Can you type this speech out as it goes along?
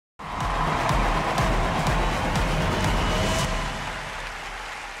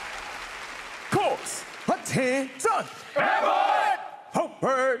Attention! Airborne!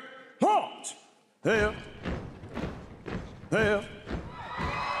 Homeward march! There. There. There.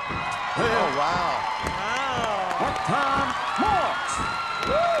 Oh, wow. One time march!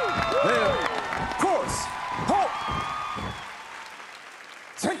 There. Course. Halt!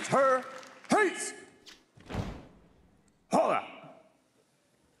 Center. Haste! Hold up.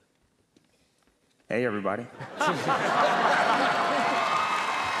 Hey, everybody. Hi.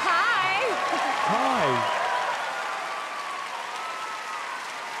 Hi.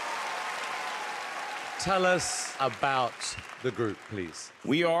 Tell us about the group, please.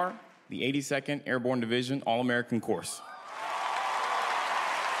 We are the 82nd Airborne Division All-American Course.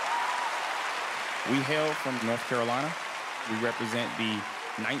 We hail from North Carolina. We represent the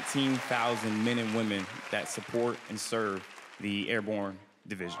 19,000 men and women that support and serve the Airborne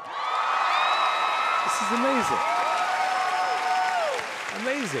Division. This is amazing.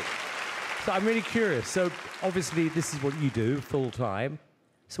 Amazing. So I'm really curious. So obviously this is what you do full time.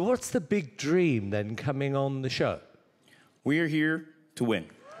 So what's the big dream then coming on the show? We are here to win.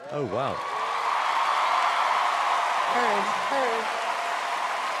 Oh, wow. Heard.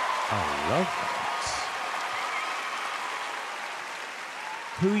 I love that.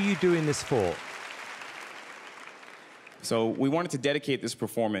 Who are you doing this for? So we wanted to dedicate this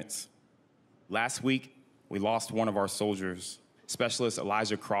performance. Last week, we lost one of our soldiers, Specialist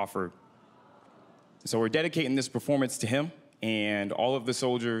Elijah Crawford. So we're dedicating this performance to him and all of the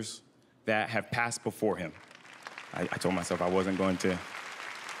soldiers that have passed before him. I told myself I wasn't going to.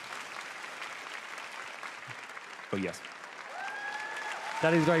 But yes.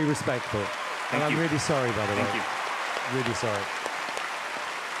 That is very respectful. Thank and you. I'm really sorry, by the way. Thank you. Really sorry.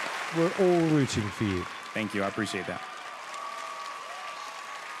 We're all rooting for you. Thank you, I appreciate that.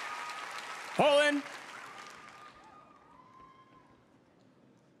 Poland.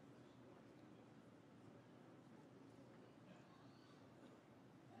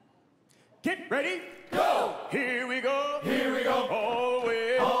 Get ready, go! Here we go, here we go, all the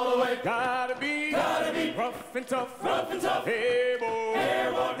way, gotta be rough and tough,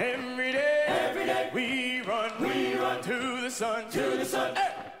 airborne, every day, we run to the sun, airborne,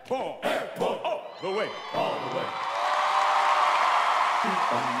 all the way,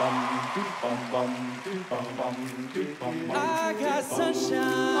 I got sunshine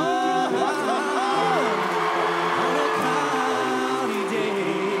on a cloudy day,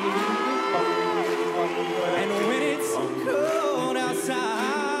 and when it's cold outside,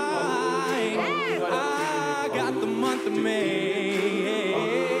 I got the month of May.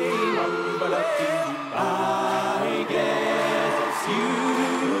 I guess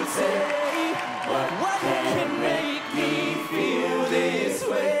you'd say, what can make me feel this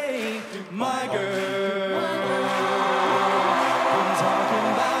way, my girl? I'm talking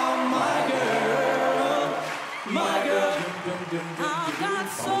about my girl, my girl. I've got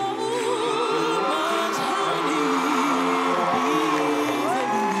so much honey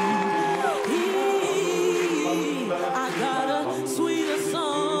bees. I got a sweeter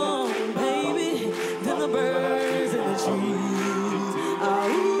song, baby, than the birds in the trees. Well,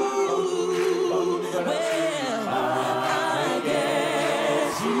 I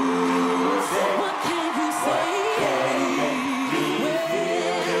guess you say, what can you say?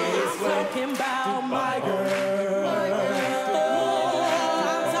 Well, talking about my girl.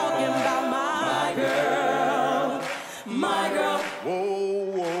 I'm talking about my girl, my girl.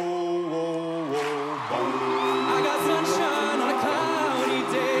 I got sunshine on a cloudy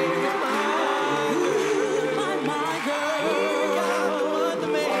day. My girl, the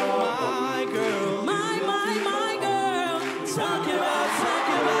man, my girl, my girl. Talking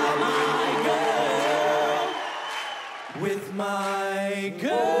about my girl, with my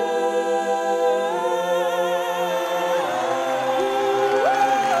girl.